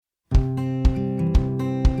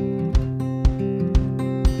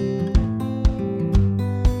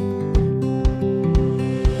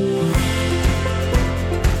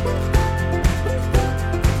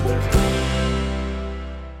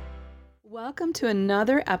Welcome to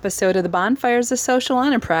another episode of the Bonfires of Social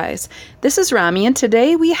Enterprise. This is Rami, and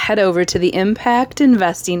today we head over to the Impact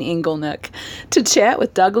Investing Inglenook to chat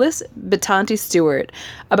with Douglas Bitonti Stewart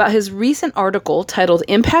about his recent article titled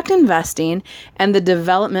Impact Investing and the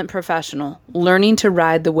Development Professional, Learning to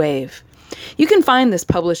Ride the Wave. You can find this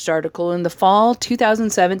published article in the fall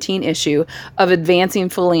 2017 issue of Advancing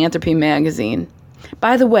Philanthropy magazine.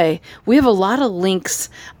 By the way, we have a lot of links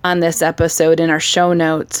on this episode in our show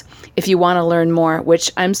notes if you want to learn more,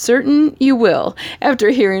 which I'm certain you will after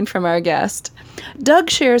hearing from our guest. Doug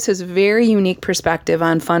shares his very unique perspective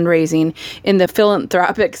on fundraising in the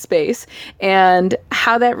philanthropic space and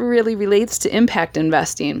how that really relates to impact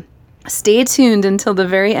investing. Stay tuned until the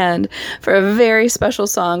very end for a very special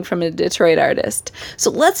song from a Detroit artist. So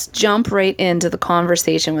let's jump right into the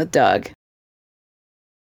conversation with Doug.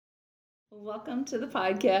 Welcome to the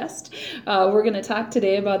podcast. We're going to talk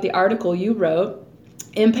today about the article you wrote,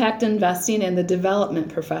 Impact Investing and the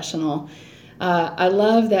Development Professional. I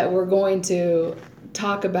love that we're going to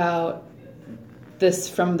talk about this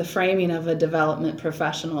from the framing of a development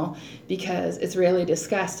professional because it's rarely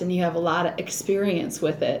discussed and you have a lot of experience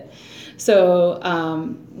with it.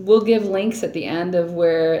 So we'll give links at the end of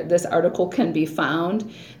where this article can be found.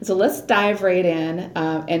 And so let's dive right in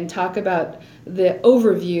and talk about the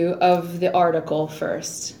overview of the article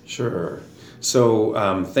first. Sure.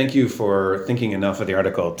 So thank you for thinking enough of the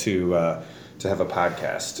article to have a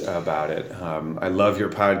podcast about it. I love your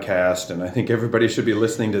podcast, and I think everybody should be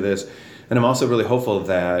listening to this. And I'm also really hopeful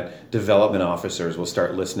that development officers will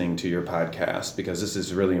start listening to your podcast because this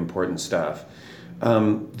is really important stuff.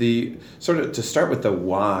 To start with the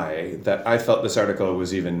why that I felt this article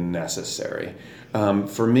was even necessary.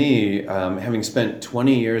 For me, having spent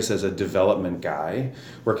 20 years as a development guy,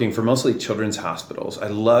 working for mostly children's hospitals, I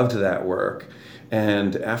loved that work.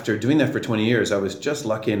 And after doing that for 20 years, I was just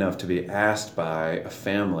lucky enough to be asked by a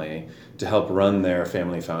family to help run their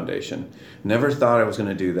family foundation. Never thought I was going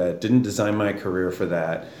to do that, didn't design my career for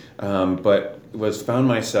that, but found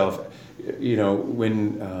myself,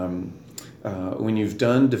 when you've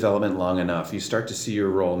done development long enough, you start to see your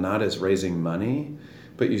role not as raising money,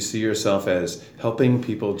 but you see yourself as helping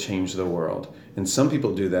people change the world. And some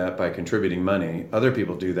people do that by contributing money. Other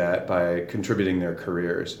people do that by contributing their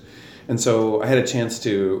careers. And so I had a chance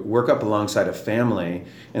to work up alongside a family.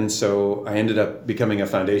 And so I ended up becoming a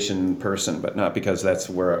foundation person, but not because that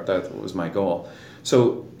was my goal.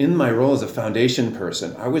 So in my role as a foundation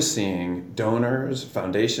person, I was seeing donors,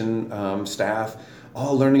 foundation staff,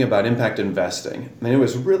 all learning about impact investing. And it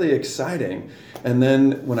was really exciting. And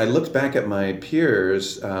then when I looked back at my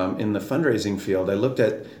peers in the fundraising field, I looked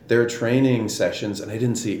at their training sessions and I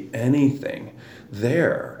didn't see anything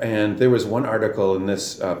there. And there was one article in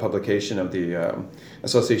this publication of the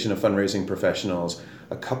Association of Fundraising Professionals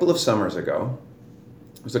a couple of summers ago.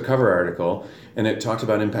 It was a cover article and it talked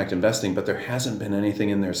about impact investing, but there hasn't been anything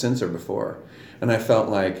in there since or before. And I felt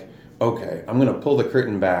like, okay, I'm going to pull the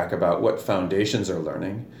curtain back about what foundations are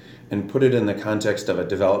learning and put it in the context of a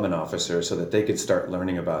development officer so that they could start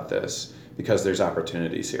learning about this because there's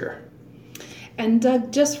opportunities here. And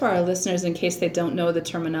Doug, just for our listeners, in case they don't know the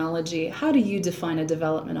terminology, how do you define a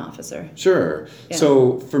development officer? Sure. Yeah.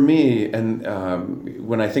 So for me, and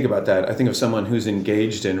when I think about that, I think of someone who's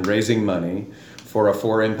engaged in raising money for a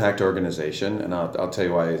for-impact organization, and I'll tell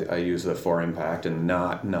you why I use the for-impact and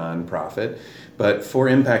not non-profit, but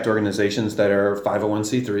for-impact organizations that are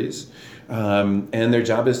 501c3s, and their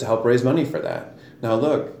job is to help raise money for that. Now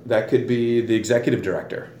look, that could be the executive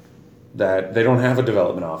director, that they don't have a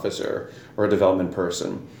development officer or a development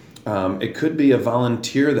person. It could be a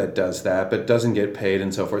volunteer that does that but doesn't get paid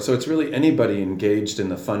and so forth. So it's really anybody engaged in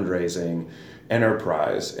the fundraising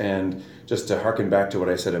enterprise. And just to harken back to what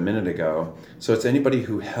I said a minute ago, so it's anybody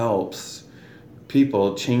who helps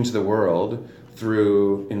people change the world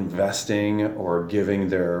through investing or giving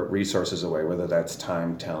their resources away, whether that's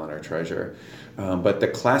time, talent, or treasure. But the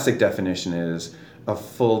classic definition is a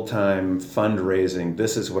full-time fundraising,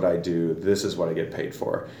 this is what I do, this is what I get paid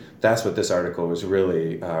for. That's what this article was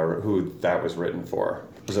really, who that was written for.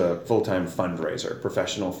 It was a full-time fundraiser,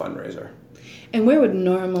 professional fundraiser. And where would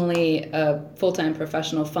normally a full-time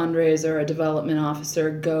professional fundraiser, a development officer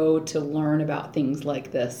go to learn about things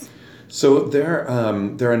like this? So there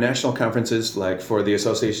are national conferences like for the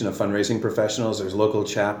Association of Fundraising Professionals. There's local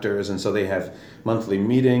chapters, and so they have monthly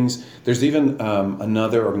meetings. There's even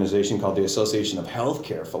another organization called the Association of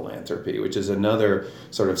Healthcare Philanthropy, which is another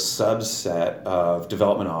sort of subset of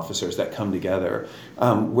development officers that come together,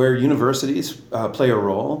 where universities play a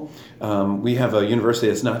role. We have a university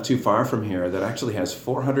that's not too far from here that actually has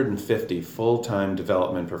 450 full-time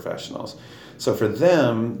development professionals. So for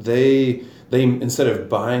them, they they, instead of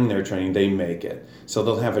buying their training, they make it. So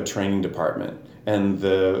they'll have a training department, and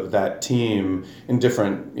that team in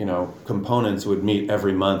different components would meet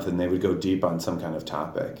every month, and they would go deep on some kind of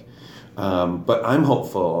topic. But I'm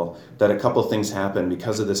hopeful that a couple things happen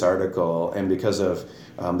because of this article and because of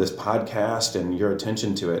this podcast and your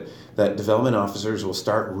attention to it, that development officers will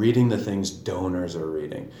start reading the things donors are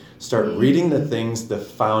reading, start reading the things the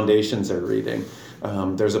foundations are reading.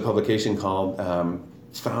 There's a publication called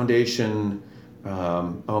Foundation,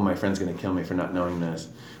 my friend's going to kill me for not knowing this.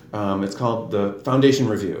 It's called the Foundation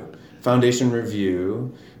Review. Foundation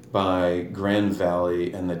Review by Grand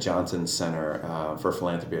Valley and the Johnson Center for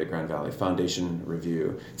Philanthropy at Grand Valley. Foundation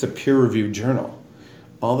Review. It's a peer-reviewed journal.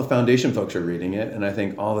 All the foundation folks are reading it, and I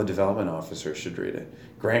think all the development officers should read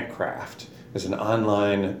it. Grantcraft is an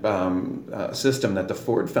online system that the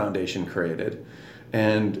Ford Foundation created,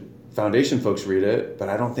 and foundation folks read it, but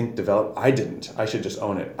I don't think I didn't. I should just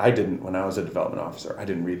own it. I didn't when I was a development officer. I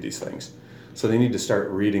didn't read these things. So they need to start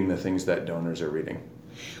reading the things that donors are reading.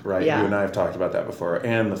 Right? Yeah. You and I have talked about that before,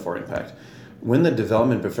 and the For Impact. When the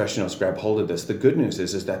development professionals grab hold of this, the good news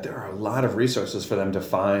is that there are a lot of resources for them to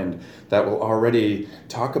find that will already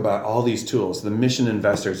talk about all these tools. The Mission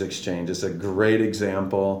Investors Exchange is a great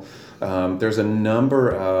example. There's a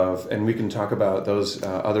number of, and we can talk about those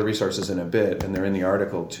other resources in a bit, and they're in the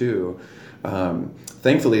article too.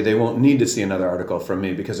 Thankfully, they won't need to see another article from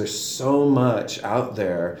me because there's so much out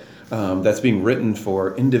there that's being written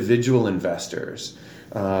for individual investors.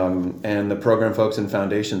 And the program folks and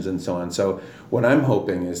foundations and so on. So what I'm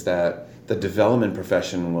hoping is that the development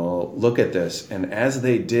profession will look at this, and as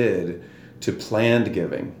they did to planned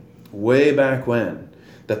giving way back when,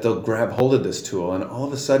 that they'll grab hold of this tool, and all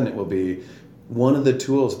of a sudden it will be one of the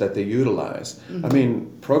tools that they utilize. Mm-hmm. I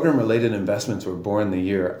mean, program-related investments were born the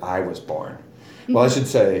year I was born. Well, I should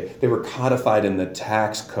say they were codified in the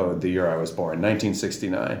tax code the year I was born,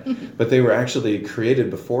 1969. But they were actually created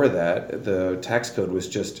before that. The tax code was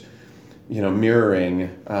just, mirroring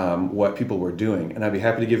what people were doing. And I'd be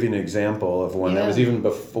happy to give you an example of one that was even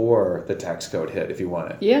before the tax code hit, if you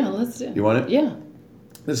want it. Yeah, let's do it. You want it? Yeah.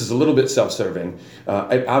 This is a little bit self-serving.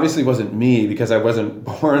 It obviously wasn't me because I wasn't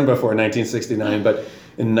born before 1969, but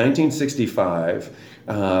in 1965,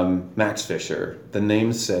 Max Fisher, the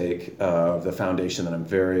namesake of the foundation that I'm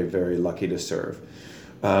very, very lucky to serve,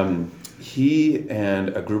 he and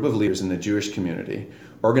a group of leaders in the Jewish community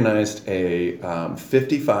organized a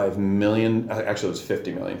 $50 million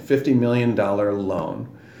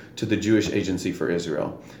loan to the Jewish Agency for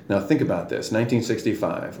Israel. Now think about this,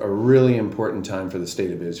 1965, a really important time for the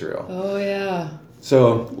state of Israel. Oh yeah.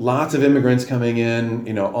 So lots of immigrants coming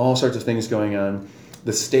in, all sorts of things going on.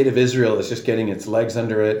 The state of Israel is just getting its legs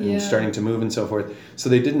under it and starting to move and so forth. So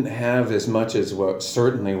they didn't have as much as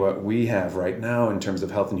what we have right now in terms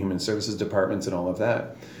of health and human services departments and all of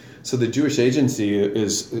that. So the Jewish Agency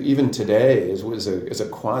is, even today, is a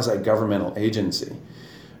quasi-governmental agency.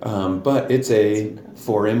 But it's a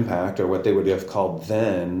For Impact, or what they would have called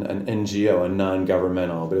then an NGO, a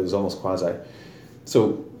non-governmental, but it was almost quasi.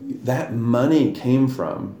 So that money came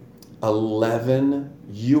from 11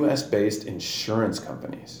 U.S.-based insurance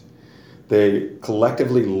companies. They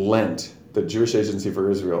collectively lent the Jewish Agency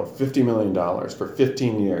for Israel $50 million for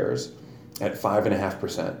 15 years at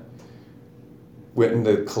 5.5%. When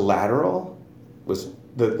the collateral was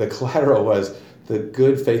the collateral was the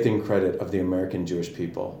good faith and credit of the American Jewish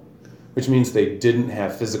people, which means they didn't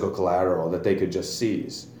have physical collateral that they could just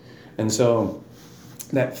seize. And so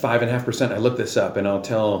that 5.5%, I looked this up, and I'll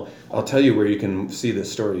tell you where you can see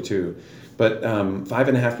this story too. But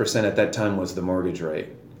 5.5% at that time was the mortgage rate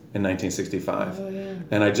in 1965. Oh, yeah.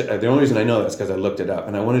 And the only reason I know that is because I looked it up,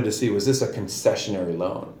 and I wanted to see, was this a concessionary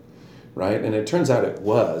loan, right? And it turns out it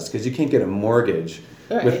was, because you can't get a mortgage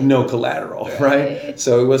with no collateral, right?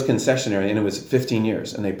 So it was concessionary, and it was 15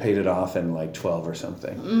 years, and they paid it off in like 12 or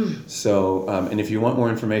something. So, and if you want more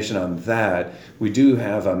information on that, we do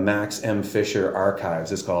have a Max M. Fisher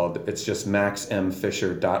archives. It's just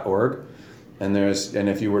maxmfisher.org. And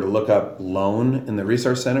if you were to look up loan in the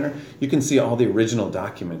Resource Center, you can see all the original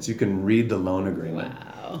documents. You can read the loan agreement.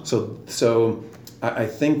 Wow. So I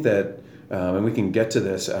think that, and we can get to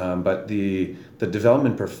this, but the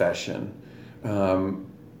development profession,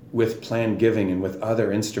 with planned giving and with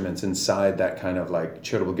other instruments inside that kind of like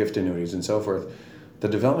charitable gift annuities and so forth, the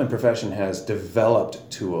development profession has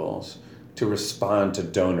developed tools to respond to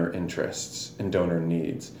donor interests and donor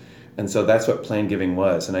needs. And so that's what planned giving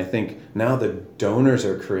was. And I think now the donors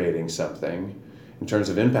are creating something in terms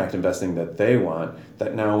of impact investing that they want,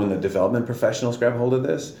 that now when the development professionals grab hold of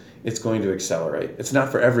this, it's going to accelerate. It's not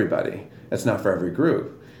for everybody. It's not for every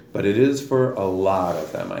group. but it is for a lot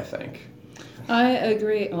of them, I think. I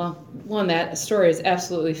agree. Well, one, that story is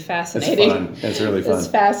absolutely fascinating. It's fun. It's really fun. It's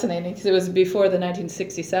fascinating because it was before the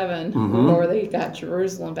 1967 war where they got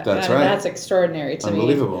Jerusalem back. That's right. That's extraordinary to me.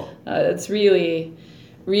 Unbelievable. It's really,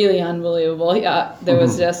 really unbelievable. Yeah, there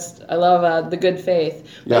was just, I love the good faith.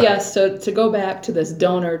 But yes, so to go back to this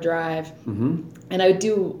donor drive, and I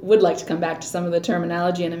would like to come back to some of the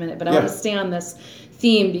terminology in a minute, but I want to stay on this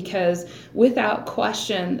theme because without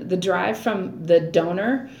question, the drive from the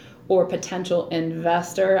donor or potential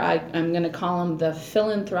investor, I'm going to call him the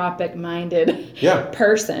philanthropic-minded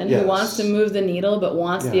person who wants to move the needle but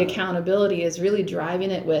wants the accountability, is really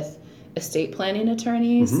driving it with estate planning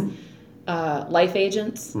attorneys, life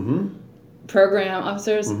agents, program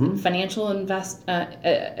officers, financial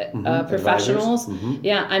professionals.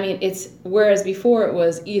 Yeah, I mean, it's whereas before it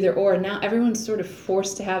was either or. Now everyone's sort of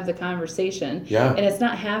forced to have the conversation, and it's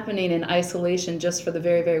not happening in isolation just for the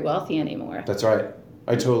very, very wealthy anymore. That's right.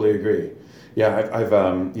 I totally agree. Yeah, I've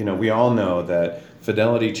we all know that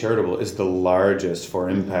Fidelity Charitable is the largest for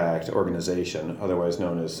impact organization, otherwise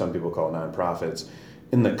known as some people call nonprofits,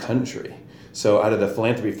 in the country. So out of the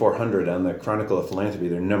Philanthropy 400 on the Chronicle of Philanthropy,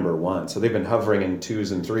 they're number one. So they've been hovering in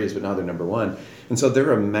 2s and 3s, but now they're number one. And so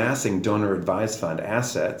they're amassing donor advised fund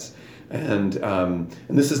assets. And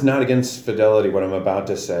this is not against Fidelity, what I'm about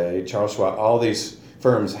to say. Charles Schwab, all these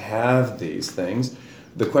firms have these things.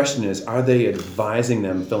 The question is, are they advising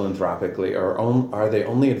them philanthropically, or are they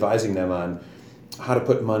only advising them on how to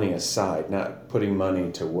put money aside, not putting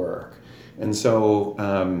money to work? And so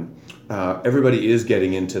everybody is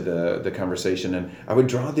getting into the conversation. And I would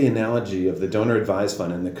draw the analogy of the donor advised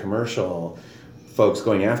fund and the commercial folks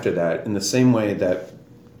going after that in the same way that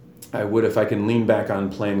I would if I can lean back on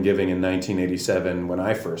planned giving in 1987 when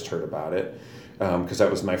I first heard about it. Because that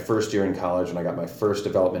was my first year in college when I got my first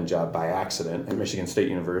development job by accident at Michigan State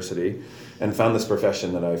University and found this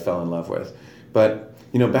profession that I fell in love with. But,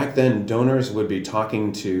 back then donors would be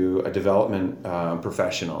talking to a development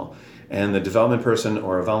professional, and the development person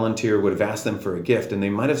or a volunteer would have asked them for a gift, and they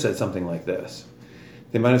might have said something like this.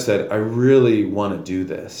 They might have said, I really want to do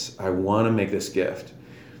this. I want to make this gift,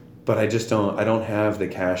 but I don't have the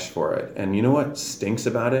cash for it. And you know what stinks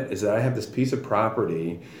about it is that I have this piece of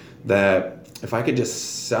property that if I could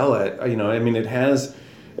just sell it, it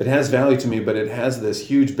has value to me, but it has this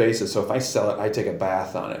huge basis. So if I sell it, I take a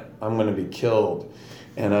bath on it. I'm going to be killed.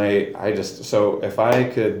 And so if I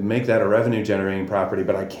could make that a revenue generating property,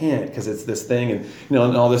 but I can't because it's this thing and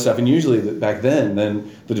all this stuff. And usually back then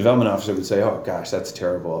the development officer would say, oh gosh, that's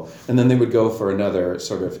terrible. And then they would go for another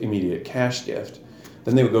sort of immediate cash gift.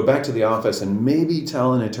 Then they would go back to the office and maybe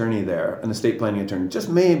tell an attorney there, an estate planning attorney, just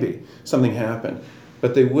maybe something happened.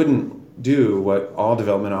 But they wouldn't do what all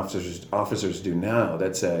development officers do now,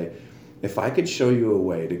 that say, if I could show you a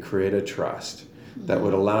way to create a trust that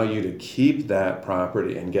would allow you to keep that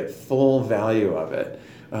property and get full value of it,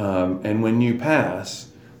 and when you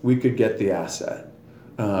pass, we could get the asset.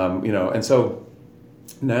 And so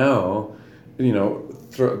now,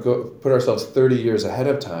 put ourselves 30 years ahead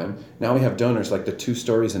of time. Now we have donors like the 2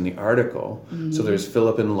 stories in the article. So there's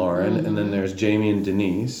Philip and Lauren, and then there's Jamie and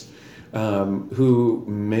Denise, who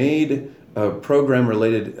made a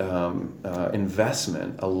program-related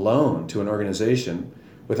investment, a loan to an organization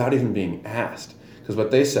without even being asked. Because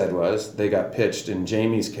what they said was, they got pitched, in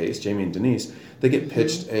Jamie's case, Jamie and Denise, they get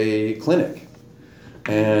pitched a clinic.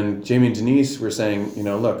 And Jamie and Denise were saying,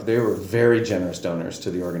 look, they were very generous donors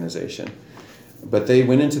to the organization. But they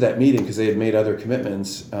went into that meeting because they had made other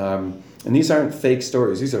commitments. And these aren't fake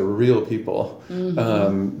stories. These are real people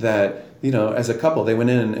that, as a couple, they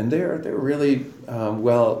went in and they're really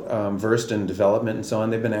versed in development and so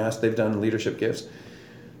on. They've been asked, they've done leadership gifts.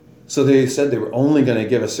 So they said they were only going to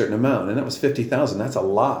give a certain amount, and that was $50,000. That's a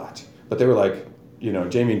lot. But they were like,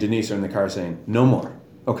 Jamie and Denise are in the car saying, no more,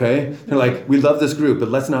 okay? They're like, we love this group, but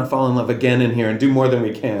let's not fall in love again in here and do more than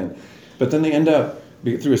we can. But then they end up,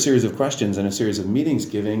 through a series of questions and a series of meetings,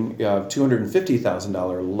 giving a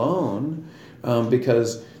 $250,000 loan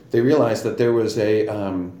because they realized that there was a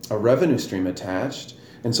revenue stream attached,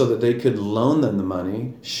 and so that they could loan them the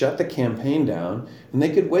money, shut the campaign down, and they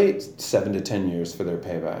could wait 7 to 10 years for their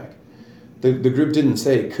payback. The group didn't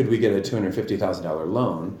say, could we get a $250,000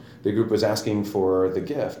 loan? The group was asking for the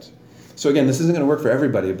gift. So again, this isn't going to work for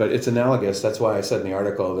everybody, but it's analogous. That's why I said in the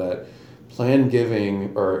article that planned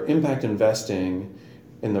giving or impact investing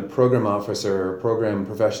in the program officer, program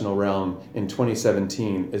professional realm in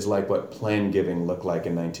 2017 is like what planned giving looked like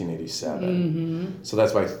in 1987. So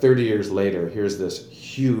that's why 30 years later, here's this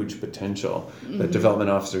huge potential that development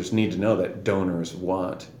officers need to know that donors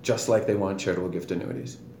want, just like they want charitable gift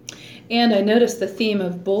annuities. And I noticed the theme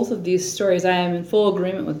of both of these stories, I am in full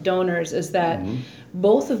agreement with donors, is that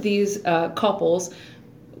both of these couples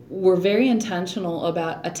were very intentional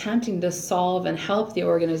about attempting to solve and help the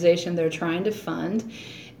organization they're trying to fund.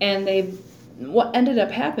 And what ended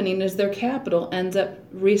up happening is their capital ends up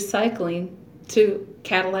recycling to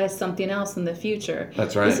catalyze something else in the future.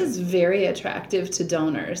 That's right. This is very attractive to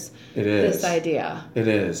donors. It is. This idea. It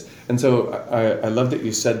is. And so I love that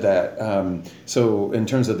you said that. So in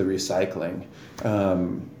terms of the recycling,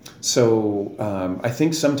 I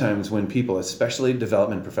think sometimes when people, especially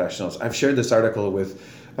development professionals, I've shared this article with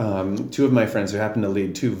two of my friends who happen to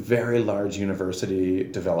lead two very large university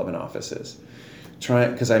development offices.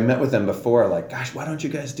 Because I met with them before, like, gosh, why don't you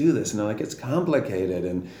guys do this? And they're like, it's complicated,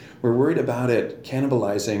 and we're worried about it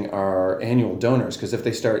cannibalizing our annual donors, because if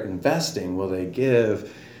they start investing, will they give?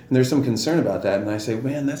 And there's some concern about that. And I say,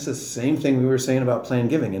 man, that's the same thing we were saying about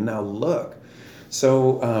planned giving, and now look.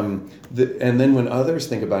 So, and then when others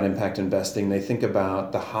think about impact investing, they think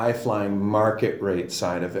about the high-flying market rate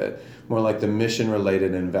side of it, more like the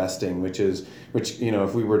mission-related investing, which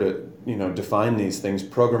if we were to define these things,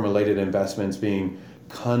 program-related investments being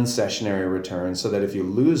concessionary returns, so that if you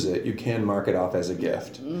lose it, you can mark it off as a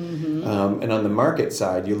gift. And on the market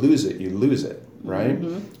side, you lose it, right?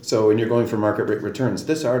 So when you're going for market rate returns,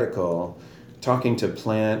 this article, talking to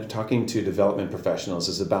development professionals,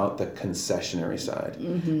 is about the concessionary side.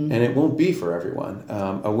 And it won't be for everyone.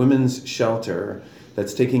 A women's shelter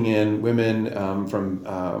that's taking in women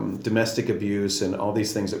from domestic abuse and all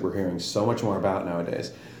these things that we're hearing so much more about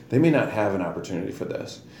nowadays, they may not have an opportunity for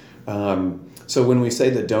this. So when we say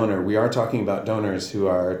the donor, we are talking about donors who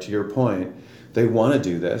are, to your point, they want to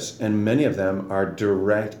do this, and many of them are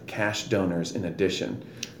direct cash donors in addition.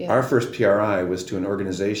 Yeah. Our first PRI was to an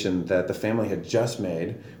organization that the family had just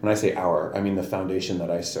made. When I say our, I mean the foundation that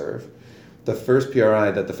I serve. The first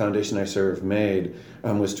PRI that the foundation I serve made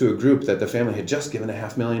was to a group that the family had just given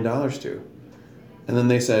 $500,000 to. And then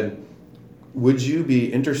they said, would you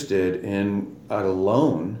be interested in a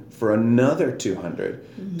loan for another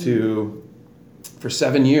 $200 to, for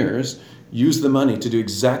 7 years, use the money to do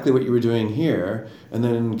exactly what you were doing here, and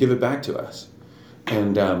then give it back to us?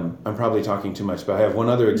 And I'm probably talking too much, but I have one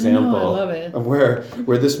other example of where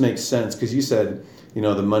this makes sense, because you said,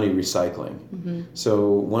 the money recycling. So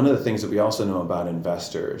one of the things that we also know about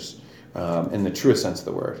investors, in the truest sense of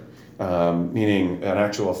the word, meaning an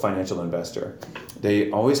actual financial investor,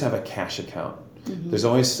 they always have a cash account. There's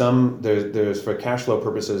always there's for cash flow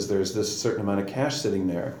purposes, there's this certain amount of cash sitting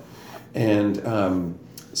there. And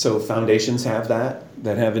so foundations have that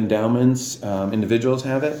have endowments, individuals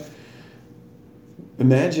have it.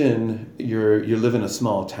 Imagine you live in a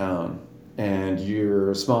small town, and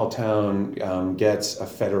your small town gets a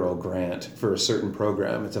federal grant for a certain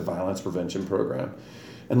program. It's a violence prevention program.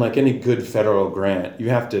 And like any good federal grant, you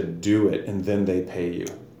have to do it, and then they pay you,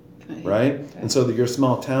 right? And so your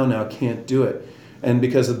small town now can't do it. And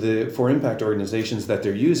because of the for impact organizations that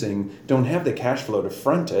they're using don't have the cash flow to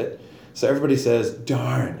front it, so everybody says,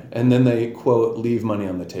 darn, and then they, quote, leave money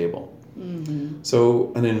on the table.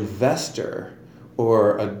 So an investor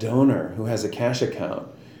or a donor who has a cash account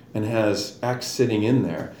and has X sitting in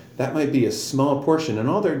there, that might be a small portion, and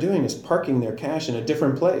all they're doing is parking their cash in a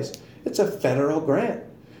different place. It's a federal grant.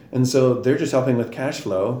 And so they're just helping with cash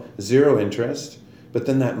flow, zero interest, but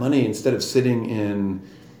then that money, instead of sitting in,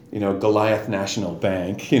 Goliath National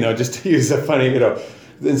Bank, just to use a funny,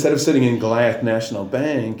 instead of sitting in Goliath National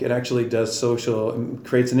Bank, it actually does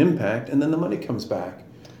creates an impact, and then the money comes back.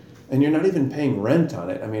 And you're not even paying rent on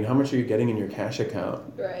it. I mean, how much are you getting in your cash account?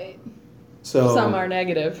 Right. So some are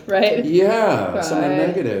negative, right? Yeah, some are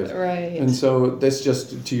negative. Right. And so that's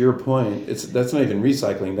just, to your point, that's not even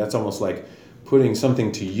recycling. That's almost like putting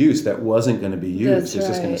something to use that wasn't going to be used. It's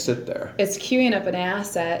just going to sit there. It's queuing up an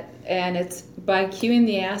asset, and it's by queuing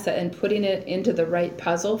the asset and putting it into the right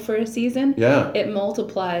puzzle for a season, it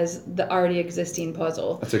multiplies the already existing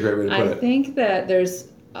puzzle. That's a great way to put it. I think that there's...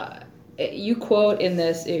 you quote in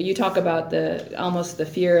this, you talk about almost the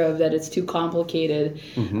fear of that it's too complicated,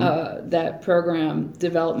 that program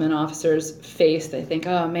development officers face. They think,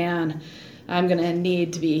 oh man, I'm going to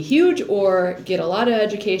need to be huge or get a lot of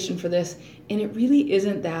education for this. And it really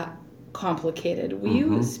isn't that complicated. Will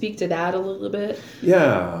you speak to that a little bit?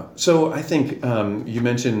 Yeah. So I think you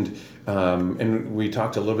mentioned, and we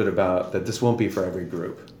talked a little bit about that this won't be for every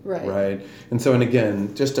group. Right. And so, and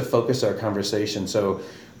again, just to focus our conversation. So,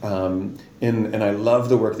 and I love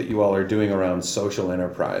the work that you all are doing around social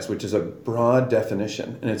enterprise, which is a broad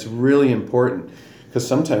definition, and it's really important because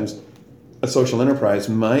sometimes a social enterprise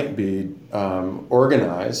might be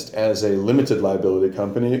organized as a limited liability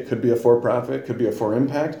company. It could be a for-profit, it could be a for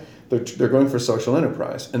impact. They're going for social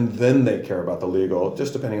enterprise, and then they care about the legal,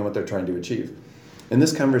 just depending on what they're trying to achieve. In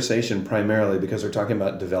this conversation, primarily because we're talking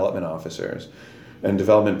about development officers and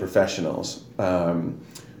development professionals,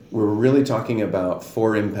 we're really talking about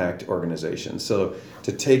for impact organizations. So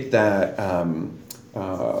to take that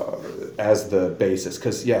as the basis,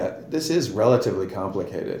 because this is relatively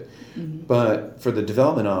complicated, but for the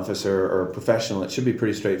development officer or professional, it should be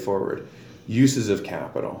pretty straightforward. Uses of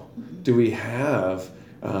capital. Do we have,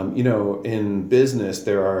 in business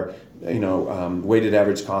there are, weighted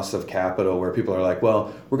average costs of capital where people are like,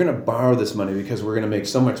 well, we're going to borrow this money because we're going to make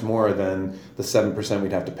so much more than the 7%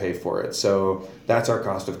 we'd have to pay for it. So that's our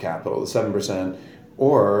cost of capital, the 7%.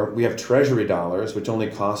 Or we have treasury dollars, which only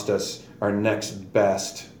cost us our next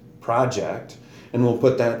best project, and we'll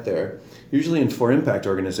put that there. Usually in for impact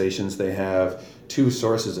organizations, they have two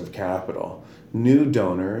sources of capital: new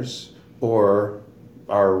donors or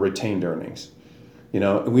our retained earnings.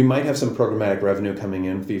 We might have some programmatic revenue coming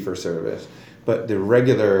in, fee for service, but the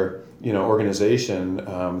regular, organization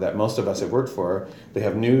that most of us have worked for, they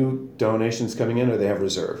have new donations coming in or they have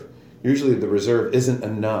reserve. Usually the reserve isn't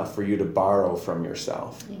enough for you to borrow from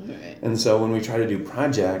yourself. Right. And so when we try to do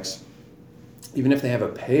projects, even if they have a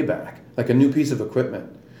payback, like a new piece of equipment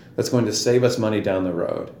that's going to save us money down the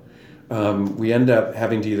road, we end up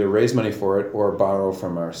having to either raise money for it or borrow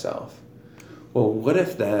from ourselves. Well, what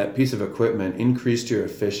if that piece of equipment increased your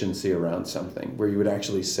efficiency around something where you would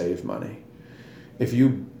actually save money? If you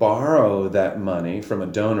borrow that money from a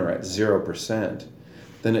donor at 0%,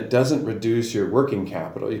 then it doesn't reduce your working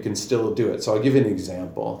capital. You can still do it. So I'll give you an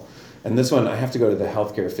example. And this one, I have to go to the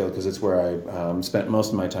healthcare field because it's where I spent most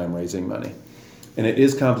of my time raising money. And it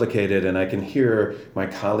is complicated, and I can hear my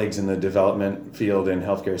colleagues in the development field in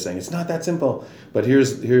healthcare saying, it's not that simple. But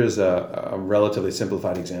here's a relatively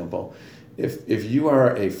simplified example. If you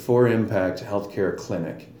are a for-impact healthcare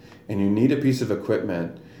clinic and you need a piece of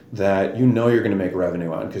equipment that you're going to make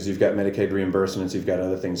revenue on because you've got Medicaid reimbursements, you've got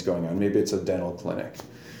other things going on. Maybe it's a dental clinic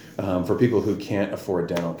for people who can't afford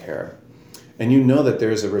dental care. And you know that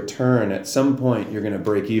there's a return. At some point, you're going to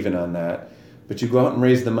break even on that. But you go out and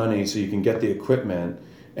raise the money so you can get the equipment.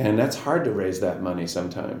 And that's hard to raise that money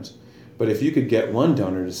sometimes. But if you could get one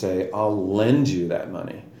donor to say, I'll lend you that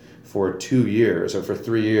money for 2 years or for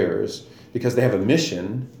 3 years, because they have a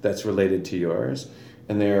mission that's related to yours,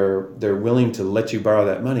 and they're willing to let you borrow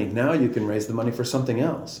that money, now you can raise the money for something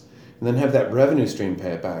else and then have that revenue stream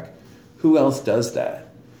pay it back. Who else does that?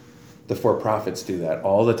 The for-profits do that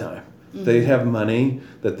all the time. Mm-hmm. They have money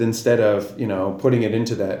that instead of putting it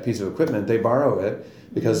into that piece of equipment, they borrow it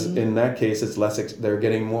because in that case it's less. They're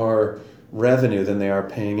getting more revenue than they are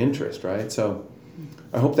paying interest, right? So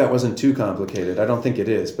I hope that wasn't too complicated. I don't think it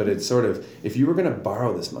is, but it's sort of, if you were going to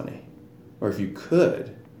borrow this money, or if you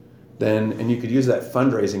could, and you could use that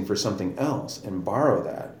fundraising for something else and borrow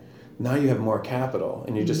that, now you have more capital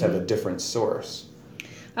and you just have a different source.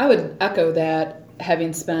 I would echo that,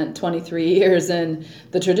 having spent 23 years in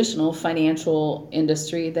the traditional financial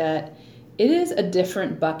industry, that it is a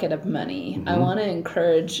different bucket of money. Mm-hmm. I want to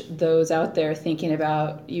encourage those out there thinking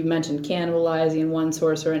about, you mentioned cannibalizing one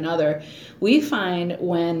source or another. We find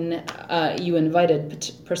when you invite a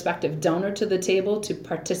prospective donor to the table to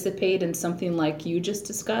participate in something like you just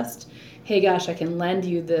discussed, hey gosh, I can lend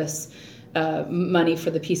you this money for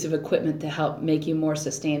the piece of equipment to help make you more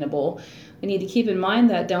sustainable. We need to keep in mind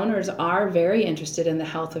that donors are very interested in the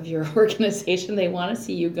health of your organization. They want to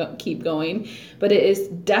see you keep going, but it is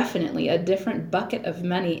definitely a different bucket of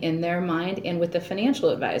money in their mind and with the financial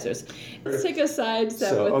advisors. Let's take a side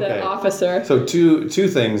step the officer. So two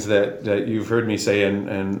things that you've heard me say,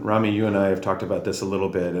 and Rami, you and I have talked about this a little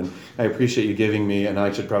bit, and I appreciate you giving me, and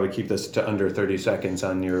I should probably keep this to under 30 seconds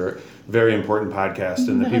on your very important podcast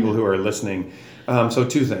and the people who are listening. So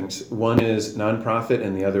two things. One is nonprofit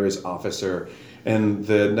and the other is officer. And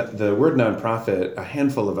the word nonprofit, a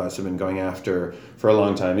handful of us have been going after for a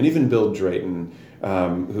long time. And even Bill Drayton,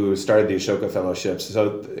 who started the Ashoka Fellowships,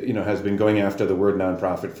 has been going after the word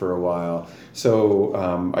nonprofit for a while.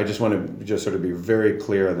 So I just want to just sort of be very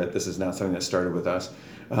clear that this is not something that started with us.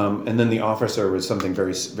 And then the officer was something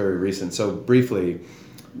very, very recent. So briefly,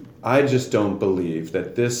 I just don't believe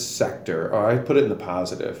that this sector, or I put it in the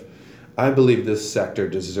positive, I believe this sector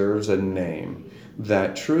deserves a name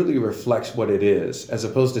that truly reflects what it is, as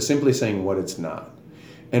opposed to simply saying what it's not.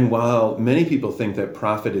 And while many people think that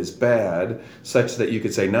profit is bad, such that you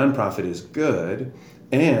could say nonprofit is good,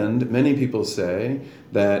 and many people say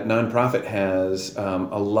that nonprofit has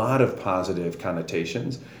a lot of positive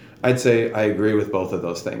connotations, I'd say I agree with both of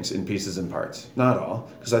those things in pieces and parts. Not all,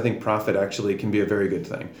 because I think profit actually can be a very good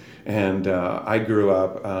thing. And I grew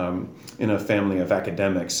up in a family of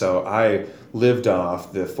academics, so I lived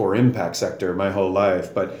off the for impact sector my whole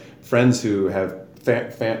life. But friends who have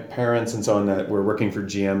parents and so on that were working for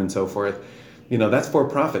GM and so forth, that's for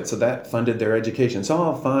profit, so that funded their education. It's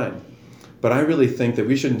all fine. But I really think that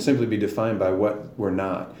we shouldn't simply be defined by what we're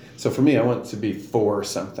not. So for me, I want to be for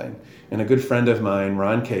something. And a good friend of mine,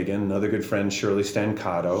 Ron Kagan, another good friend, Shirley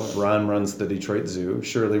Stancato. Ron runs the Detroit Zoo.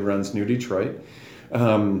 Shirley runs New Detroit.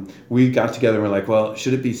 We got together and we're like, well,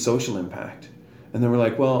 should it be social impact? And then we're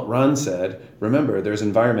like, well, Ron said, remember, there's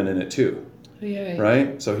environment in it too. Yeah.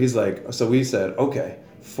 Right? So he's like, so we said, okay,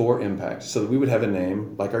 for impact. So that we would have a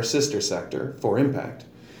name like our sister sector, for impact.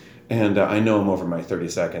 And I know I'm over my 30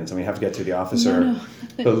 seconds, and we have to get to the officer. No.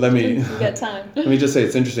 But let me we got time. Let me just say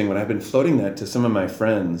it's interesting. When I've been floating that to some of my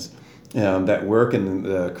friends that work in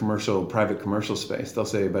the private commercial space, they'll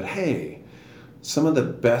say, but hey, some of the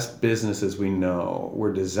best businesses we know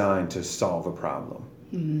were designed to solve a problem.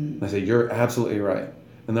 Mm-hmm. I say, you're absolutely right.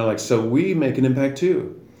 And they're like, so we make an impact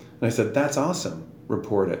too. And I said, that's awesome.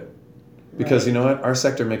 Report it. Because you know what? Our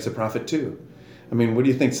sector makes a profit too. I mean, what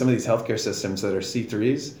do you think some of these healthcare systems that are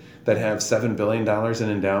C3s that have $7 billion in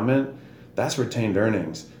endowment, that's retained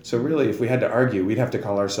earnings. So really, if we had to argue, we'd have to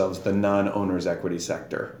call ourselves the non-owner's equity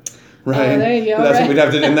sector. Right? Oh, there you go. That's what we'd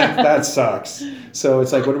have to, and that sucks. So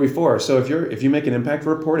it's like, what are we for? So if you make an impact,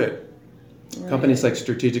 report it. Right. Companies like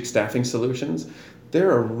Strategic Staffing Solutions,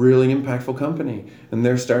 they're a really impactful company, and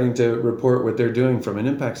they're starting to report what they're doing from an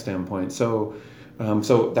impact standpoint. So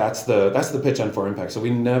that's the pitch on for impact. So we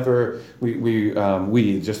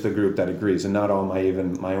just the group that agrees, and not all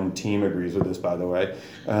my own team agrees with this, by the way.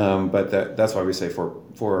 But that's why we say for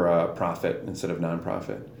profit instead of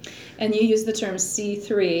nonprofit. And you use the term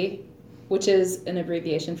C3, which is an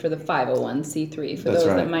abbreviation for the 501c3 for That's those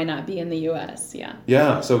right. that might not be in the U.S. Yeah.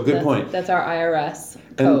 Yeah. So good point. That's our IRS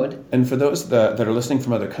code. And for those that are listening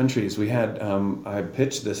from other countries, we had I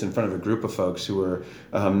pitched this in front of a group of folks who were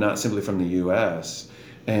not simply from the U.S.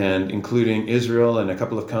 and including Israel and a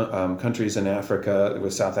couple of countries in Africa. It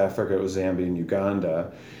was South Africa, it was Zambia and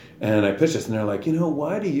Uganda. And I pitched this, and they're like,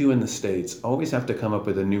 why do you in the States always have to come up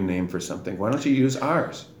with a new name for something? Why don't you use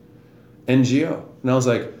ours? NGO. And I was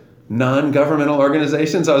like, non-governmental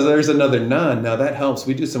organizations? There's another non. Now that helps.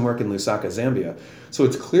 We do some work in Lusaka, Zambia. So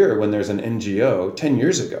it's clear when there's an NGO 10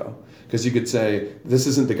 years ago, because you could say, this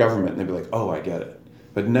isn't the government, and they'd be like, oh, I get it.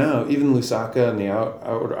 But now, even Lusaka and the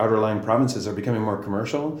outerlying provinces are becoming more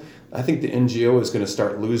commercial. I think the NGO is going to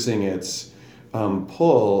start losing its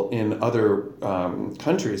pull in other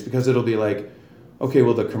countries, because it'll be like, okay,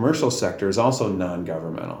 well, the commercial sector is also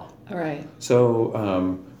non-governmental. All right.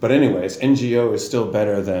 So, but anyways, NGO is still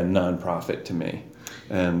better than nonprofit to me.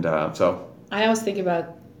 And so. I always think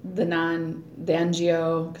about the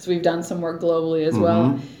NGO, because we've done some work globally as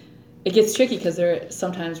well. It gets tricky because they're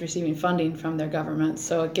sometimes receiving funding from their governments,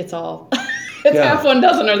 so it gets all it's half one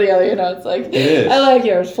dozen or the other, it's like it is. I like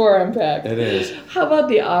yours for impact. It is. How about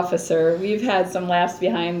the officer? We've had some laughs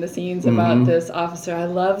behind the scenes about this officer. I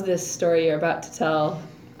love this story you're about to tell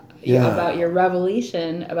about your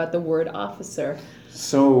revelation about the word officer.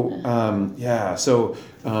 So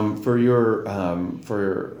for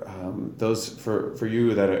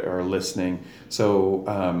you that are listening,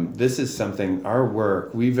 so this is something, our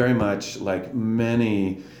work, we very much, like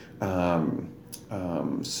many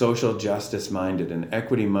social justice minded and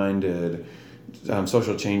equity minded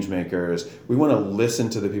social change makers, we want to listen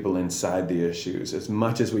to the people inside the issues as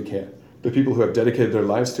much as we can. The people who have dedicated their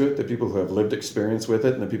lives to it, the people who have lived experience with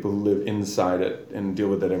it, and the people who live inside it and deal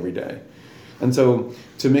with it every day. And so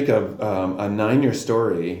to make a 9-year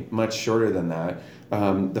story much shorter than that,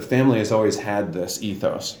 the family has always had this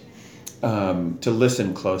ethos to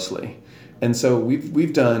listen closely. And so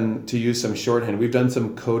we've done, to use some shorthand, we've done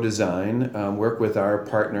some co-design work with our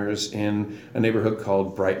partners in a neighborhood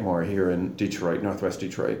called Brightmoor here in Detroit, Northwest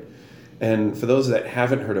Detroit. And for those that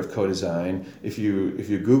haven't heard of co-design, if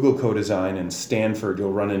you Google co-design in Stanford,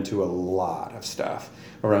 you'll run into a lot of stuff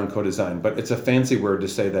around co-design. But it's a fancy word to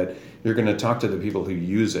say that you're going to talk to the people who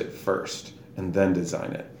use it first and then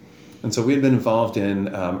design it. And so we had been involved in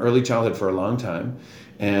early childhood for a long time.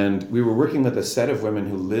 And we were working with a set of women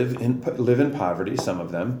who live in poverty, some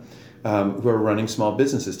of them, who are running small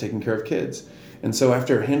businesses, taking care of kids. And so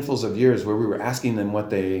after handfuls of years where we were asking them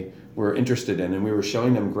what they were interested in, and we were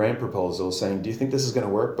showing them grant proposals saying, do you think this is going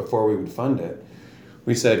to work, before we would fund it,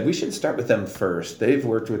 we said, we should start with them first. They've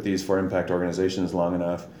worked with these for impact organizations long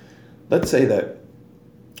enough. Let's say that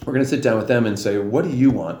we're going to sit down with them and say, what do you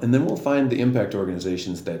want? And then we'll find the impact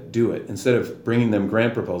organizations that do it, instead of bringing them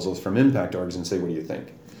grant proposals from impact orgs and say, what do you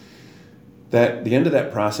think? That the end of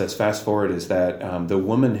that process, fast forward, is that the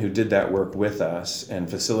woman who did that work with us and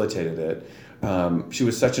facilitated it, she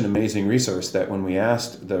was such an amazing resource that when we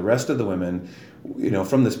asked the rest of the women,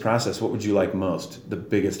 from this process, what would you like most, the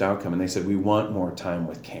biggest outcome? And they said, we want more time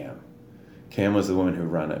with Cam. Cam was the woman who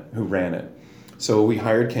ran it. So we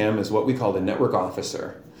hired Cam as what we called a network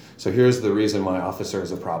officer. So here's the reason why officer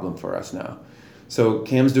is a problem for us now. So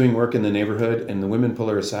Cam's doing work in the neighborhood, and the women pull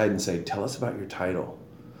her aside and say, tell us about your title.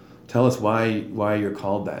 Tell us why you're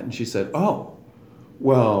called that. And she said, oh,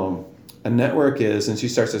 well, a network is, and she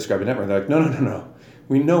starts to describe a network. They're like, no.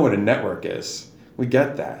 We know what a network is. We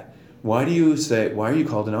get that. Why are you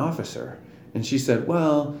called an officer? And she said,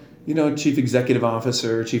 well, chief executive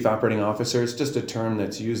officer, chief operating officer, it's just a term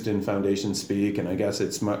that's used in foundation speak, and I guess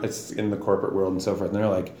it's in the corporate world and so forth. And they're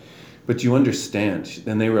like, but you understand.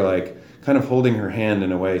 And they were like kind of holding her hand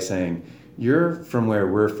in a way saying, you're from where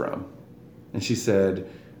we're from. And she said,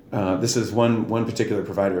 this is one particular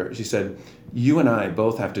provider. She said, you and I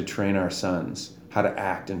both have to train our sons how to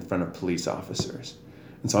act in front of police officers.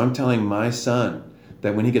 And so I'm telling my son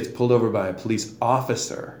that when he gets pulled over by a police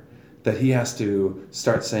officer, that he has to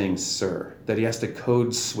start saying sir, that he has to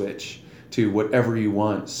code switch to whatever you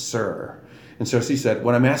want, sir. And so she said,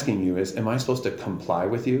 what I'm asking you is, am I supposed to comply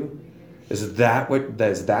with you? Is that what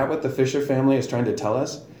the Fisher family is trying to tell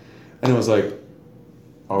us? And it was like,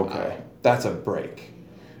 okay, that's a break.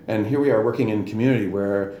 And here we are working in a community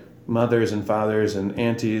where mothers and fathers and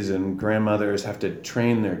aunties and grandmothers have to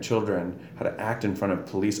train their children how to act in front of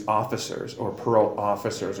police officers or parole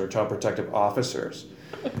officers or child protective officers.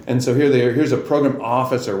 And so here's a program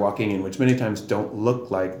officer walking in, which many times don't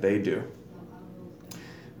look like they do.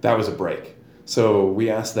 That was a break. So we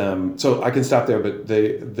asked them, so I can stop there, but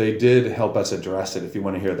they did help us address it, if you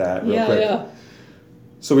want to hear that real quick. Yeah.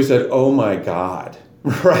 So we said, oh my God,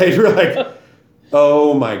 right? We're like,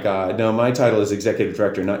 oh my God. No, my title is executive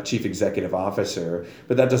director, not chief executive officer,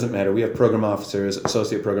 but that doesn't matter. We have program officers,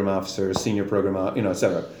 associate program officers, senior program, et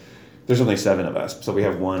cetera. There's only 7 of us, so we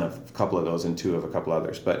have 1 of a couple of those and 2 of a couple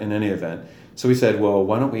others. But in any event, so we said, well,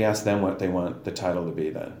 why don't we ask them what they want the title to be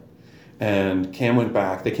then? And Cam went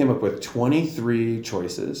back. They came up with 23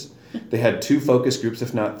 choices. They had 2 focus groups,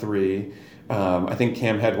 if not 3. I think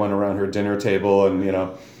Cam had one around her dinner table,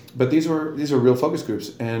 and but these were real focus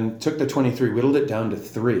groups. And took the 23, whittled it down to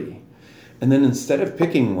 3, and then instead of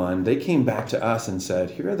picking one, they came back to us and said,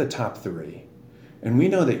 here are the top 3. And we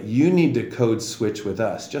know that you need to code switch with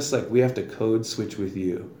us, just like we have to code switch with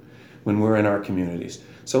you when we're in our communities.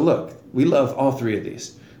 So look, we love all 3 of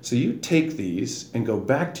these. So you take these and go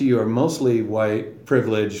back to your mostly white,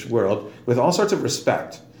 privileged world with all sorts of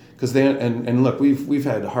respect. Because and look, we've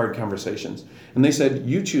had hard conversations. And they said,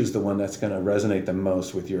 you choose the one that's going to resonate the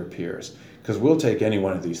most with your peers, because we'll take any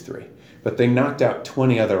one of these 3. But they knocked out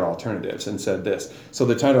 20 other alternatives and said this. So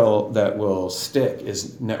the title that will stick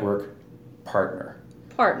is Network Partner.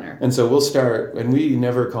 And so we'll start, and we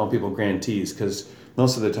never call people grantees, because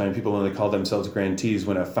most of the time people only call themselves grantees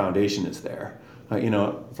when a foundation is there.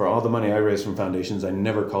 For all the money I raised from foundations, I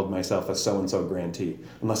never called myself a so-and-so grantee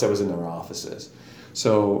unless I was in their offices.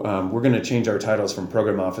 So we're going to change our titles from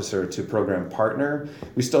program officer to program partner.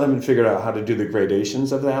 We still haven't figured out how to do the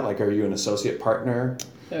gradations of that. Like, are you an associate partner?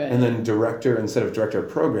 Right. And then director instead of director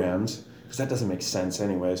of programs, because that doesn't make sense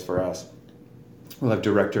anyways for us. We'll have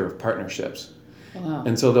director of partnerships. Wow.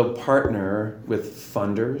 And so they'll partner with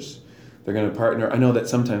funders. They're going to partner. I know that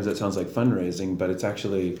sometimes that sounds like fundraising, but it's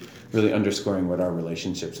actually really underscoring what our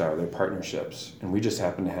relationships are. They're partnerships. And we just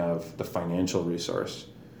happen to have the financial resource.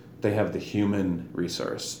 They have the human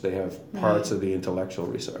resource. They have parts of the intellectual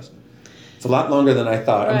resource. It's a lot longer than I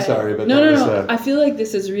thought. Right. I'm sorry, but No. I feel like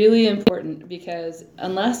this is really important, because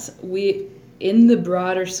unless we, in the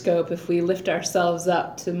broader scope, if we lift ourselves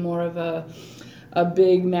up to more of a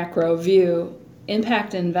big macro view,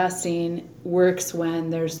 impact investing works when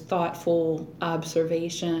there's thoughtful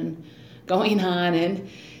observation going on and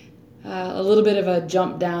a little bit of a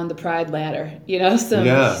jump down the pride ladder, nice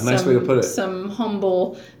way to put it. Some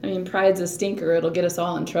humble, pride's a stinker. It'll get us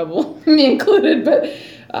all in trouble, me included. But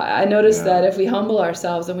I noticed that if we humble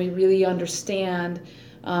ourselves and we really understand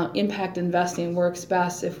impact investing works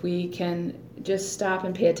best if we can just stop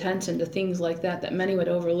and pay attention to things like that many would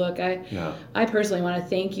overlook. I personally want to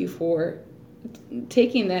thank you for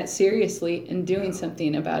taking that seriously and doing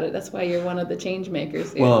something about it. That's why you're one of the change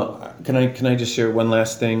makers here. Well, can I just share one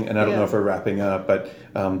last thing? And I don't know if we're wrapping up, but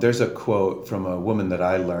there's a quote from a woman that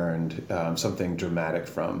I learned something dramatic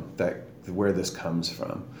from that where this comes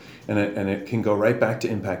from. And it can go right back to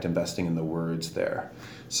impact investing in the words there.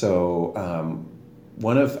 So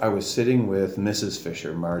I was sitting with Mrs.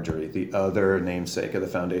 Fisher, Marjorie, the other namesake of the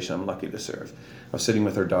foundation I'm lucky to serve. I was sitting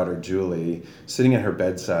with her daughter, Julie, sitting at her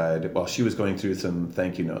bedside while she was going through some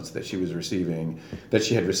thank you notes that she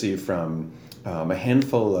had received from a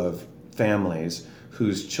handful of families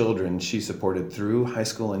whose children she supported through high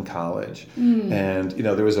school and college. And,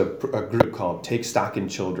 there was a group called Take Stock in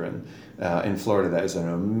Children in Florida. That is an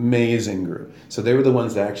amazing group. So they were the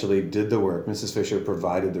ones that actually did the work. Mrs. Fisher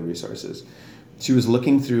provided the resources. She was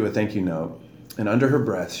looking through a thank you note, and under her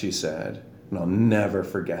breath she said, and I'll never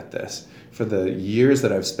forget this, for the years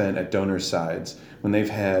that I've spent at donors' sides, when they've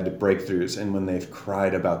had breakthroughs and when they've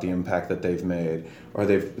cried about the impact that they've made, or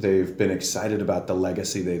they've been excited about the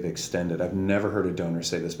legacy they've extended. I've never heard a donor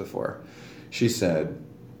say this before. She said,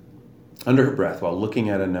 under her breath, while looking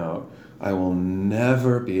at a note, I will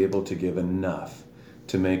never be able to give enough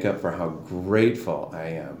to make up for how grateful I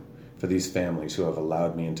am for these families who have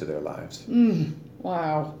allowed me into their lives.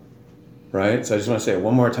 Wow. Right? So I just want to say it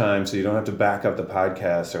one more time so you don't have to back up the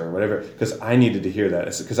podcast or whatever, because I needed to hear that.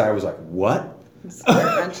 Because I was like, what? It's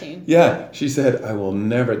heart-wrenching. Yeah. She said, I will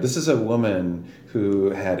never. This is a woman who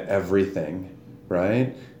had everything,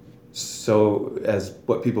 right? So, as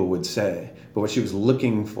what people would say. But what she was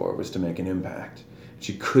looking for was to make an impact.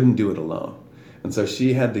 She couldn't do it alone. And so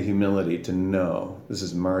she had the humility to know, this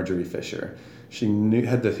is Marjorie Fisher,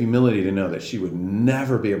 had the humility to know that she would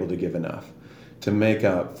never be able to give enough to make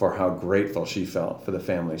up for how grateful she felt for the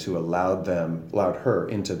families who allowed her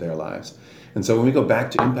into their lives. And so when we go back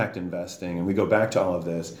to impact investing and we go back to all of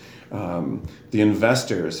this, the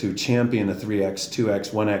investors who champion a 3x,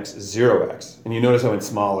 2x, 1x, 0x, and you notice how it's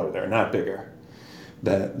smaller there, not bigger,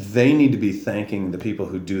 that they need to be thanking the people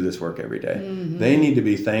who do this work every day. They need to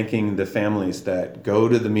be thanking the families that go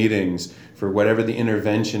to the meetings for whatever the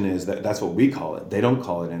intervention is. That's what we call it. They don't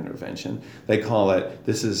call it intervention. They call it,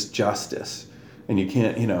 this is justice. And you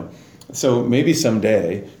can't, so maybe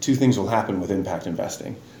someday two things will happen with impact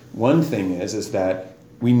investing. One thing is that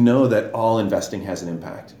we know that all investing has an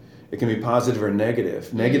impact. It can be positive or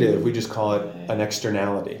negative. Negative, we just call it an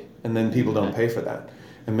externality, and then people don't pay for that.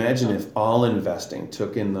 Imagine if all investing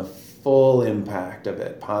took in the full impact of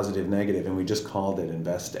it, positive, negative, and we just called it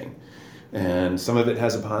investing. And some of it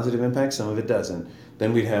has a positive impact, some of it doesn't.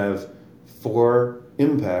 Then we'd have for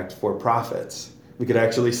impact, for profits. We could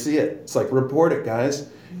actually see it. It's like, report it, guys.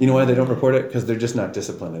 You know why they don't report it? Because they're just not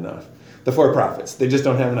disciplined enough. The for-profits, they just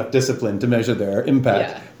don't have enough discipline to measure their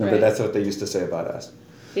impact. Remember, that's what they used to say about us.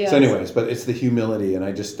 Yes. So anyways, but it's the humility, and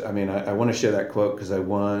I want to share that quote because I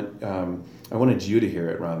wanted you to hear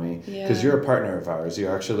it, Rami, because you're a partner of ours. You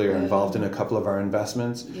actually are involved in a couple of our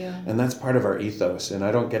investments, and that's part of our ethos, and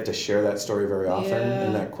I don't get to share that story very often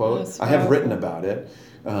in that quote. I have written about it,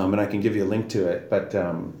 and I can give you a link to it, but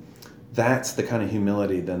that's the kind of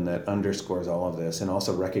humility then that underscores all of this and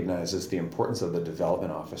also recognizes the importance of the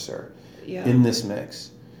development officer in this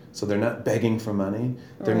mix. So they're not begging for money.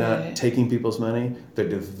 They're not taking people's money. They're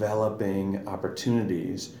developing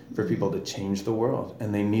opportunities for people to change the world.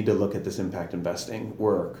 And they need to look at this impact investing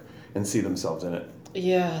work and see themselves in it.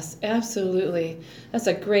 Yes, absolutely. That's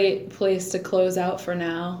a great place to close out for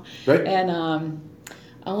now. Right. And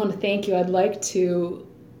I want to thank you. I'd like to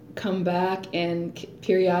come back and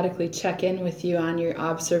periodically check in with you on your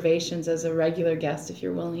observations as a regular guest, if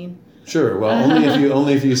you're willing. Sure. Well,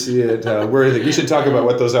 only if you see it worthy. We should talk about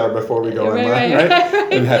what those are before we go online, right?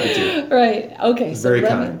 I'm happy to. Right. Okay. So very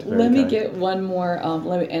kind. Let me get one more.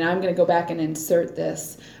 And I'm going to go back and insert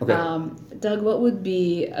this. Okay. Doug, what would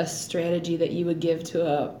be a strategy that you would give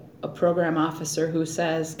to a program officer who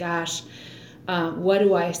says, "Gosh, what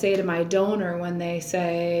do I say to my donor when they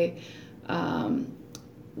say?"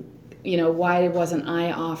 Why wasn't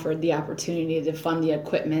I offered the opportunity to fund the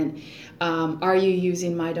equipment? Are you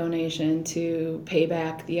using my donation to pay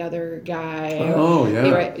back the other guy? Oh,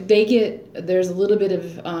 yeah. There's a little bit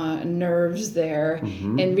of nerves there.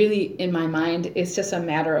 Mm-hmm. And really, in my mind, it's just a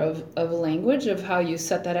matter of language, of how you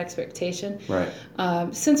set that expectation. Right.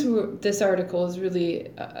 Since this article is really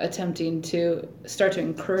attempting to start to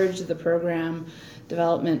encourage the program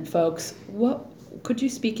development folks, could you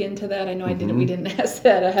speak into that? I know we didn't ask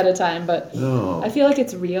that ahead of time, but I feel like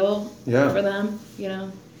it's real for them,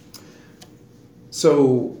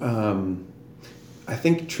 So I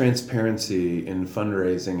think transparency in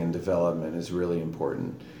fundraising and development is really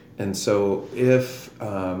important. And so if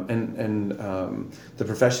the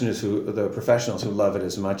professionals who love it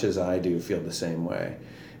as much as I do feel the same way.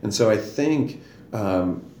 And so I think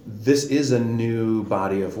this is a new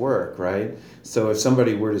body of work, right? So if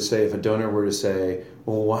somebody were to say, if a donor were to say,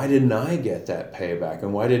 well, why didn't I get that payback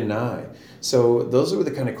and why didn't I? So those were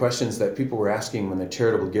the kind of questions that people were asking when the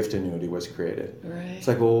charitable gift annuity was created. Right. It's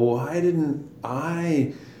like, well, why didn't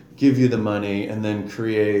I give you the money and then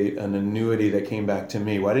create an annuity that came back to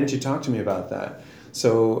me? Why didn't you talk to me about that?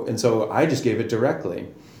 So I just gave it directly.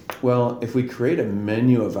 Well, if we create a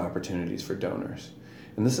menu of opportunities for donors,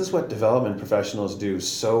 and this is what development professionals do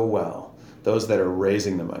so well, those that are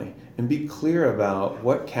raising the money, and be clear about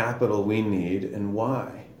what capital we need and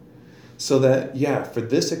why. So that, yeah, for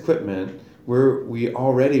this equipment, we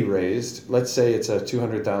already raised, let's say it's a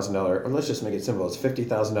 $200,000, or let's just make it simple, it's a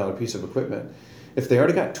 $50,000 piece of equipment. If they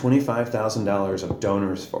already got $25,000 of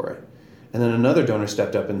donors for it, and then another donor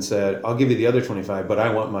stepped up and said, I'll give you the other 25, but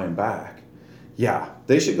I want mine back. Yeah,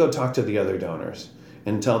 they should go talk to the other donors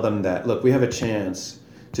and tell them that, look, we have a chance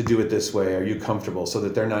to do it this way. Are you comfortable? So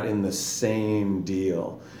that they're not in the same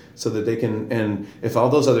deal. So that they can, and if all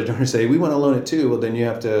those other donors say, we want to loan it too, well, then you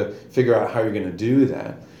have to figure out how you're going to do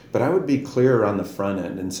that. But I would be clear on the front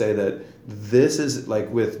end and say that this is, like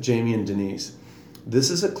with Jamie and Denise, this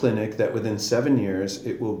is a clinic that within 7 years,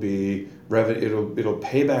 it will be, it'll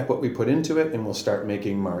pay back what we put into it and we'll start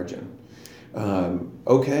making margin.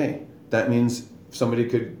 Okay, that means somebody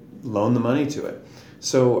could loan the money to it.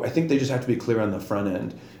 So I think they just have to be clear on the front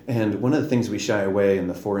end. And one of the things we shy away in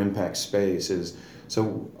the for impact space is,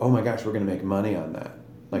 so, oh my gosh, we're going to make money on that.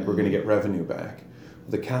 Like we're going to get revenue back.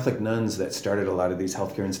 The Catholic nuns that started a lot of these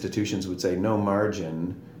healthcare institutions would say, no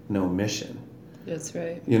margin, no mission. That's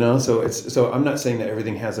right. You know, so I'm not saying that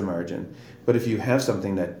everything has a margin, but if you have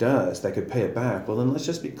something that does, that could pay it back, well then let's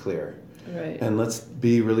just be clear. Right. And let's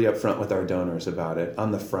be really upfront with our donors about it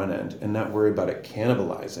on the front end and not worry about it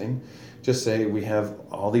cannibalizing. Just say, we have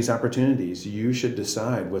all these opportunities. You should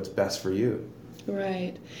decide what's best for you.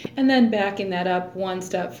 Right. And then backing that up one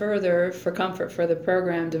step further for comfort for the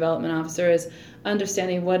program development officer is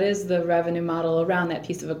understanding what is the revenue model around that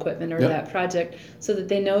piece of equipment or that project so that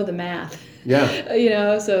they know the math. Yeah. You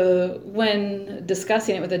know, so when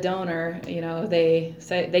discussing it with a donor, you know, they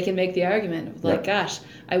say they can make the argument like, gosh,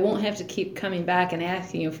 I won't have to keep coming back and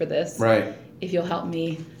asking you for this. Right. If you'll help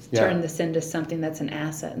me turn this into something that's an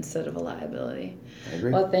asset instead of a liability. I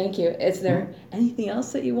agree. Well, thank you. Is there anything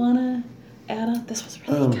else that you want to add on? This was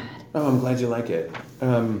really good. Oh, I'm glad you like it.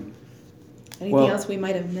 Anything else we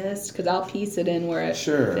might have missed? Because I'll piece it in where it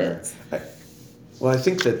fits. I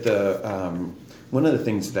think that one of the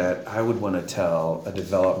things that I would want to tell a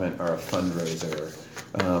development or a fundraiser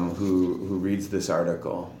who reads this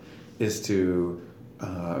article is to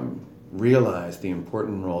realize the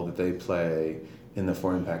important role that they play in the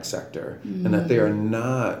for impact sector, and that they are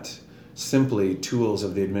not simply tools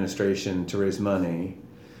of the administration to raise money,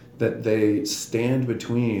 that they stand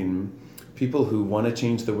between people who want to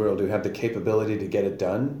change the world, who have the capability to get it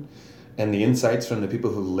done, and the insights from the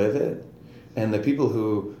people who live it, and the people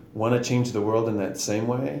who want to change the world in that same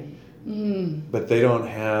way, but they don't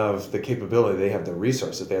have the capability, they have the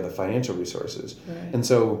resources, they have the financial resources. Right. And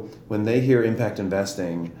so when they hear impact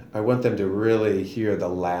investing, I want them to really hear the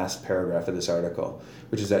last paragraph of this article,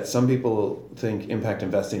 which is that some people think impact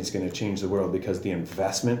investing is going to change the world because the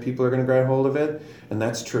investment people are going to grab hold of it, and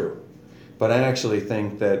that's true. But I actually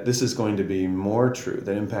think that this is going to be more true,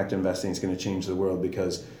 that impact investing is going to change the world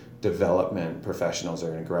because development professionals are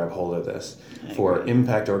going to grab hold of this for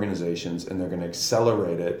impact organizations, and they're going to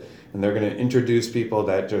accelerate it, and they're going to introduce people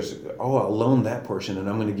that just, I'll loan that portion and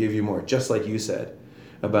I'm going to give you more, just like you said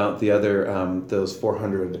about the other, those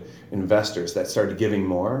 400 investors that started giving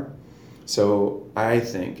more. So I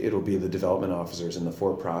think it'll be the development officers and the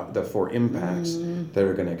for impacts that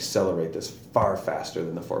are going to accelerate this far faster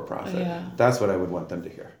than the for-profit. Yeah. That's what I would want them to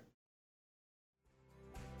hear.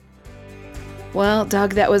 Well,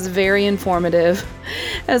 Doug, that was very informative.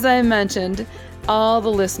 As I mentioned, all the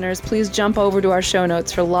listeners, please jump over to our show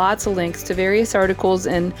notes for lots of links to various articles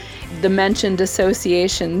and the mentioned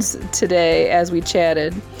associations today as we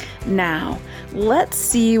chatted. Now, let's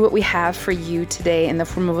see what we have for you today in the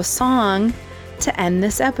form of a song to end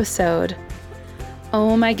this episode.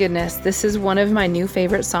 Oh my goodness, this is one of my new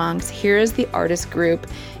favorite songs. Here is the artist group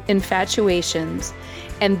Infatuations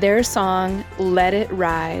and their song, Let It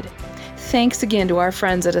Ride. Thanks again to our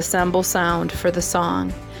friends at Assemble Sound for the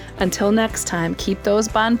song. Until next time, keep those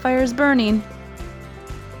bonfires burning.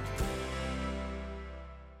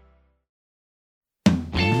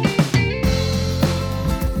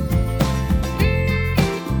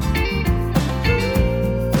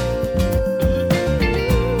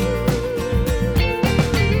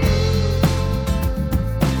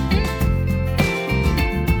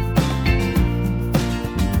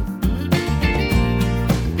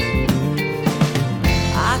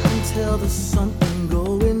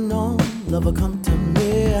 ever come to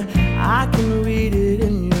me, I can read it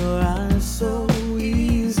in your eyes so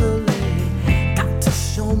easily. Got to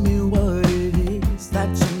show me what it is that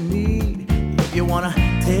you need. If you wanna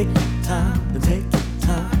take your time, then take your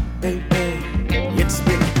time, baby. It's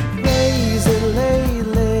been crazy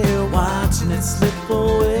lately, watching it slip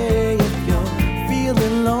away. If you're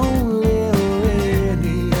feeling lonely or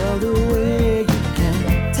any other way, you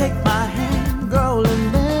can take my hand, girl,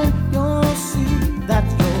 and then you'll see that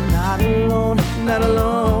you're not alone, not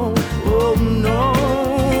alone. Oh no.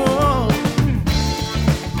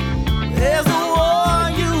 There's a wall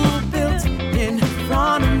you built in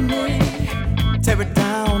front of me. Tear it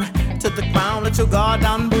down to the ground, let your guard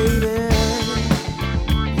down, baby.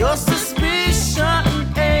 Your suspicion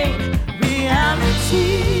ain't reality.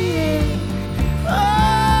 Oh,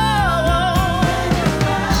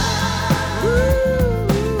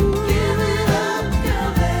 give it up,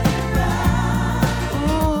 girl, let it ride.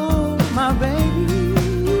 Ooh, my baby,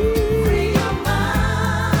 free your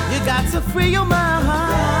mind. You got to free your mind.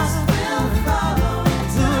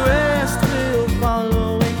 The rest will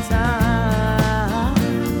follow in time.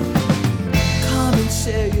 Come and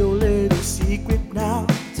share your little secret now.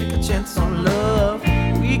 Take a chance on love.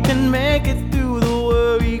 We can make it through the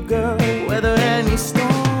worry, girl. Weather any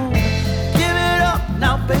storm. Give it up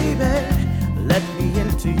now, baby. Let me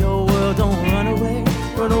into your world. Don't run away,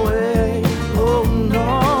 run away. Oh no.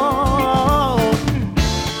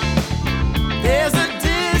 There's a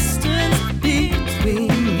distance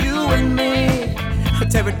between you and me.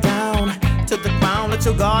 Tear it down to the ground. Let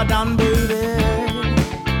your guard down, baby.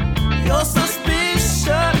 Your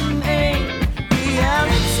suspicion ain't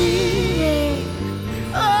reality.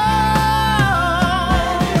 Oh,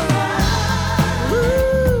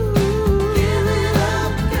 give it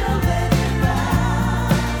up, girl, let it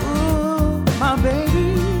ride. Ooh, my baby,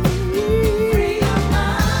 free your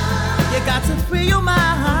mind. You got to free your mind.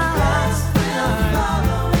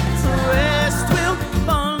 The rest will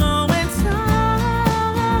follow in time.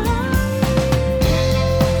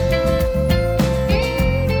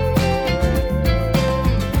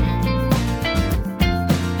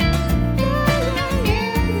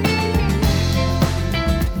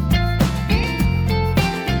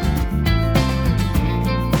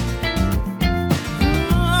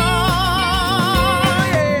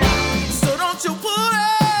 So don't you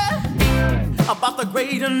worry about the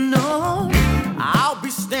great unknown. I'll be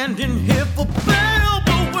standing here for better.